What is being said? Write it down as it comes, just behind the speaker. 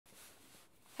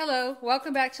Hello,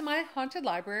 welcome back to my haunted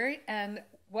library and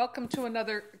welcome to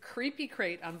another Creepy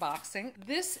Crate unboxing.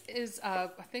 This is, I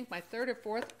think, my third or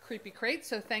fourth Creepy Crate,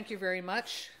 so thank you very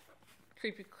much,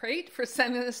 Creepy Crate, for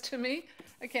sending this to me.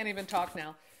 I can't even talk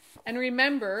now. And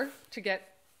remember to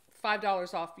get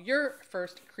 $5 off your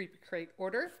first Creepy Crate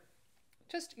order.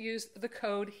 Just use the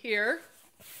code here.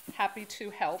 Happy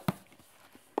to help.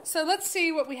 So let's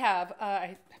see what we have.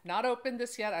 I have not opened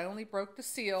this yet. I only broke the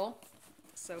seal.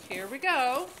 So here we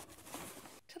go.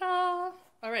 Ta-da!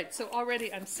 All right, so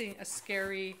already I'm seeing a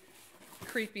scary,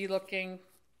 creepy looking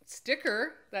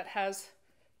sticker that has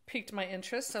piqued my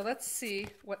interest. So let's see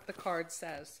what the card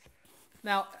says.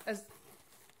 Now, as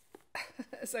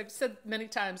I've said many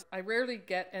times, I rarely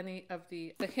get any of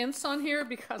the hints on here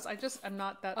because I'm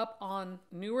not that up on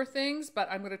newer things, but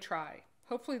I'm going to try.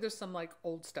 Hopefully there's some like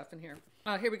old stuff in here.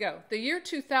 Here we go. The year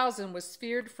 2000 was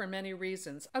feared for many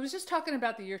reasons. I was just talking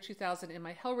about the year 2000 in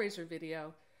my Hellraiser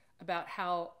video about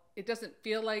how it doesn't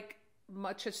feel like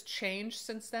much has changed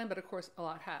since then, but of course a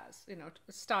lot has, you know,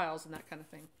 styles and that kind of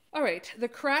thing. All right, the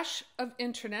crash of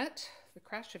internet. The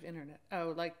crash of internet.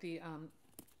 Oh, like the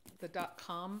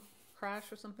 .com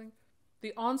crash or something.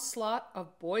 The onslaught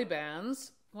of boy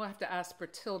bands. We'll have to ask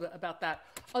Bertilda about that.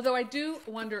 Although I do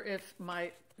wonder if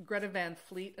my Greta Van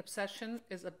Fleet obsession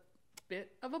is a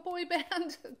bit of a boy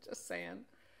band. Just saying.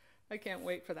 I can't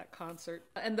wait for that concert.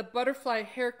 And the butterfly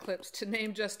hair clips, to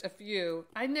name just a few.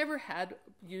 I never had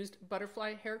used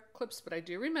butterfly hair clips, but I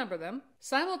do remember them.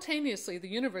 Simultaneously, the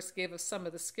universe gave us some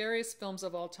of the scariest films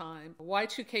of all time.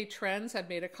 Y2K trends have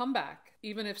made a comeback,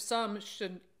 even if some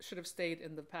should have stayed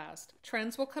in the past.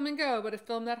 Trends will come and go, but a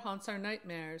film that haunts our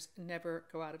nightmares never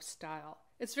go out of style.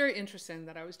 It's very interesting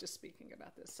that I was just speaking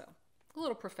about this, so a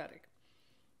little prophetic.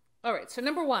 All right, so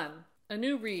number one, a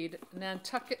new read,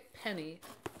 Nantucket Penny,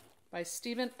 by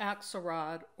Stephen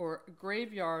Axelrod, or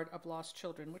Graveyard of Lost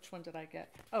Children. Which one did I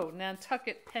get? Oh,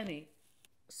 Nantucket Penny.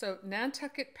 So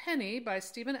Nantucket Penny by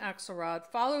Stephen Axelrod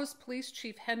follows Police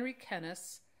Chief Henry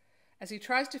Kennis as he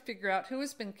tries to figure out who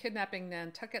has been kidnapping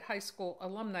Nantucket High School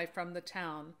alumni from the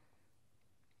town.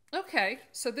 Okay,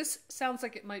 so this sounds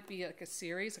like it might be like a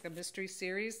series, like a mystery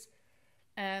series.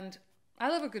 And I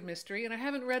love a good mystery, and I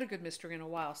haven't read a good mystery in a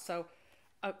while, so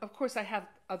of course, I have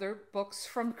other books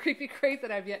from Creepy Crate that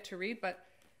I've yet to read, but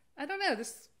I don't know.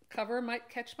 This cover might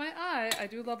catch my eye. I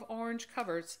do love orange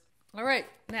covers. All right,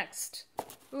 next.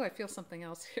 Ooh, I feel something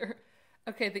else here.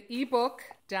 Okay, the ebook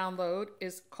download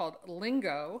is called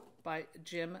Lingo by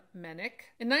Jim Menick.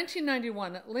 In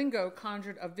 1991, Lingo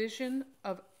conjured a vision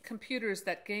of computers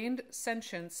that gained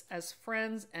sentience as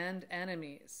friends and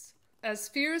enemies. As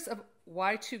fears of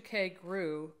Y2K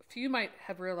grew, few might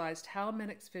have realized how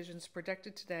Menick's visions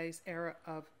predicted today's era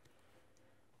of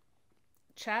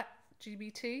chat,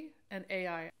 GBT, and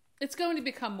AI. It's going to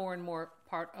become more and more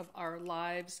part of our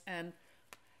lives, and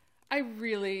I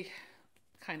really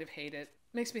kind of hate it.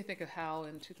 Makes me think of Hal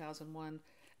in 2001.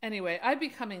 Anyway, I'm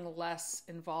becoming less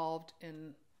involved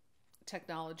in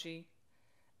technology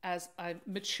as I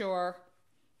mature,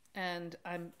 and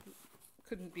I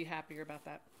couldn't be happier about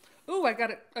that. Ooh, I got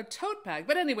a tote bag.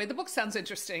 But anyway, the book sounds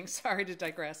interesting. Sorry to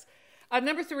digress.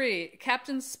 Number three,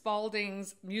 Captain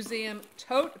Spaulding's Museum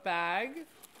Tote Bag.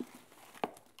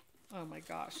 Oh my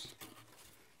gosh.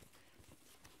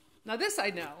 Now this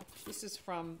I know. This is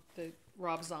from the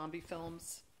Rob Zombie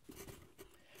films.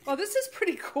 Well, this is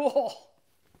pretty cool.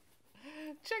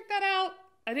 Check that out.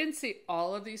 I didn't see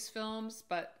all of these films,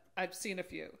 but I've seen a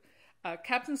few.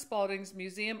 Captain Spaulding's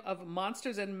Museum of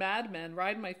Monsters and Madmen,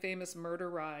 Ride My Famous Murder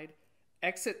Ride.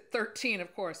 Exit 13,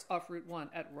 of course, off Route 1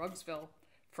 at Rugsville.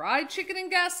 Fried chicken and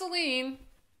gasoline.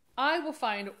 I will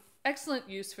find excellent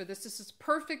use for this. This is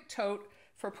perfect tote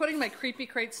for putting my Creepy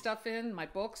Crate stuff in, my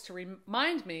books, to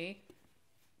remind me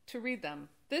to read them.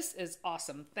 This is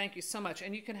awesome. Thank you so much.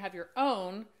 And you can have your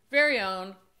own, very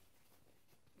own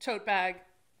tote bag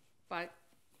by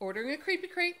ordering a Creepy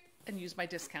Crate and use my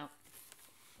discount.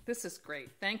 This is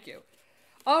great. Thank you.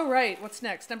 All right, what's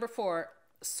next? Number four,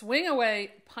 Swing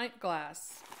Away Pint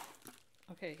Glass.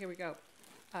 Okay, here we go.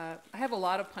 I have a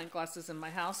lot of pint glasses in my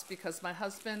house because my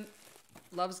husband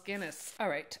loves Guinness. All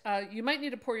right, you might need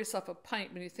to pour yourself a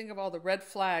pint when you think of all the red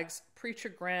flags Preacher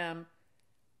Graham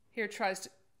here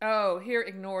here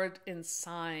ignored in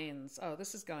signs. Oh,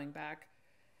 this is going back.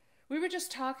 We were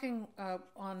just talking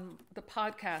on the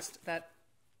podcast that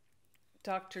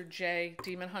Dr. J,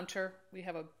 Demon Hunter. We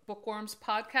have a Bookworms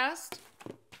podcast.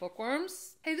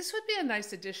 Bookworms. Hey, this would be a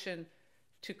nice addition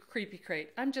to Creepy Crate.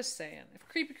 I'm just saying. If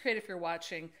Creepy Crate, if you're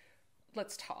watching,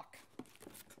 let's talk.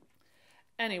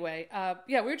 Anyway,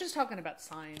 yeah, we were just talking about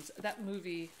signs. That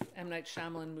movie, M. Night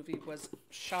Shyamalan movie, was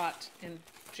shot in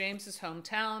James's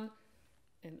hometown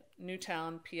in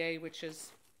Newtown, PA, which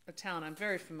is a town I'm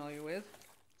very familiar with.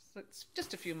 So it's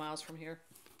just a few miles from here.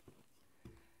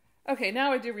 Okay,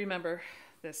 now I do remember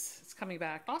this. It's coming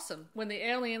back. Awesome. When the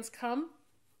aliens come,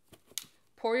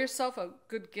 pour yourself a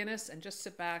good Guinness and just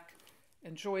sit back.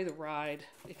 Enjoy the ride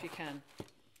if you can.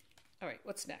 All right,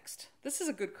 what's next? This is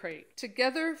a good crate.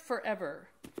 Together Forever.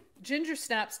 Ginger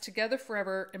Snaps Together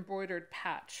Forever embroidered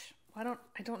patch. I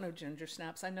don't know Ginger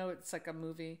Snaps. I know it's like a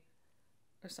movie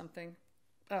or something.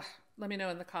 Ugh, let me know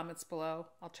in the comments below.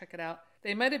 I'll check it out.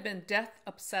 They might have been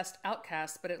death-obsessed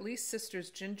outcasts, but at least sisters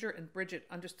Ginger and Bridget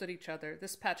understood each other.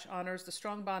 This patch honors the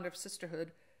strong bond of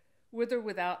sisterhood, with or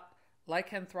without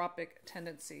lycanthropic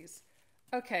tendencies.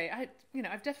 Okay,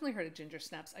 I've definitely heard of Ginger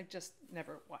Snaps. I've just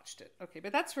never watched it. Okay,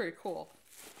 but that's very cool.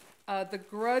 The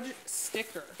Grudge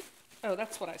sticker. Oh,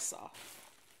 that's what I saw.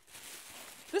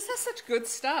 This has such good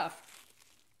stuff.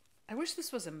 I wish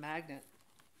this was a magnet.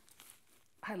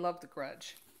 I love The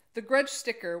Grudge. The Grudge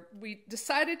sticker. We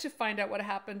decided to find out what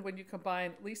happened when you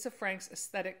combine Lisa Frank's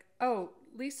aesthetic. Oh,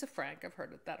 Lisa Frank, I've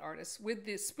heard of that artist, with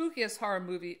the spookiest horror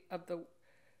movie of the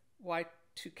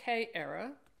Y2K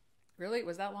era. Really? It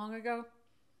was that long ago?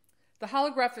 The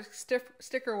holographic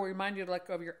sticker will remind you to let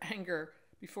go of your anger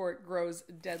before it grows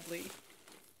deadly.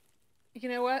 You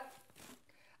know what?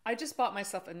 I just bought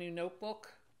myself a new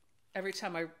notebook. Every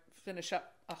time I finish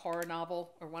up a horror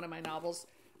novel or one of my novels,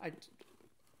 I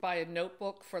buy a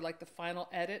notebook for like the final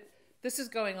edit. This is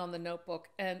going on the notebook,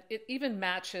 and it even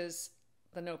matches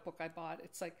the notebook I bought.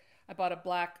 It's like I bought a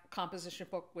black composition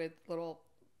book with little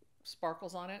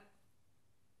sparkles on it.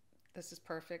 This is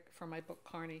perfect for my book,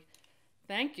 Carney.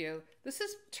 Thank you. This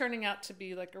is turning out to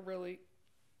be like a really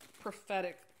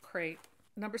prophetic crate.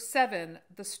 Number 7,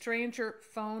 The Stranger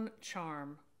Phone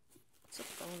Charm. It's a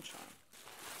phone charm.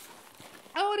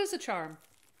 Oh, it is a charm.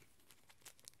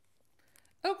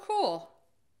 Oh, cool.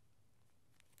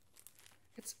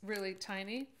 It's really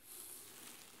tiny.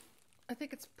 I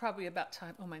think it's probably about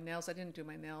time. Oh, my nails. I didn't do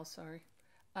my nails, sorry.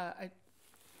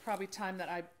 Probably time that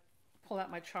I pull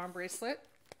out my charm bracelet.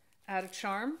 Add a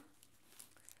charm.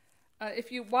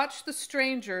 If you watch The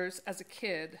Strangers as a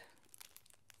kid,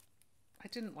 I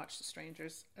didn't watch The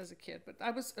Strangers as a kid, but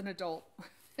I was an adult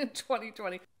in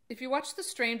 2020. If you watch The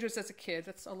Strangers as a kid,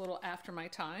 that's a little after my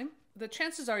time. The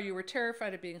chances are you were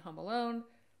terrified of being home alone.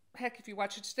 Heck, if you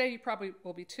watch it today, you probably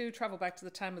will be too. Travel back to the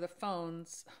time of the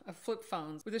phones, of flip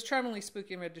phones, with this charmingly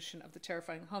spooky rendition of the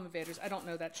terrifying home invaders. I don't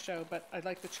know that show, but I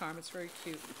like the charm. It's very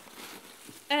cute.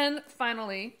 And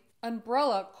finally,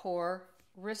 Umbrella Core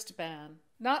wristband.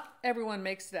 Not everyone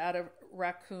makes it out of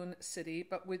Raccoon City,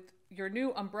 but with your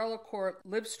new Umbrella Core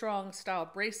Livestrong style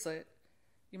bracelet,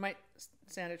 you might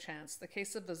stand a chance. The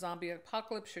case of the zombie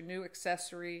apocalypse, your new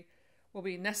accessory will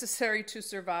be necessary to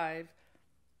survive.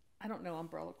 I don't know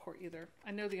Umbrella Core either.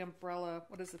 I know the Umbrella,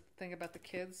 what is the thing about the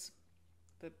kids?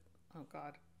 The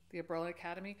Umbrella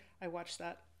Academy. I watched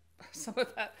that, some of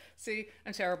that. See,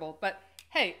 I'm terrible. But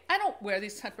hey, I don't wear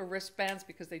these type of wristbands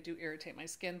because they do irritate my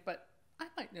skin, but I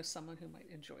might know someone who might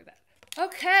enjoy that.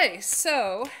 Okay,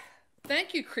 so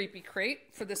thank you, Creepy Crate,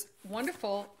 for this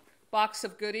wonderful box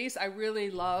of goodies. I really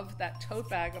love that tote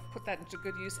bag. I've put that into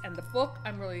good use. And the book,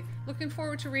 I'm really looking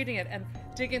forward to reading it and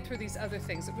digging through these other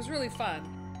things. It was really fun.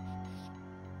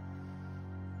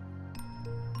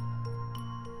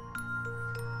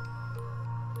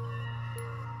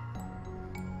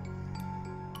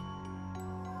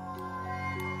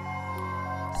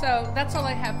 So that's all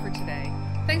I have for today.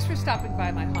 Thanks for stopping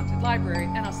by my haunted library,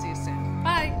 and I'll see you soon.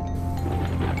 Bye!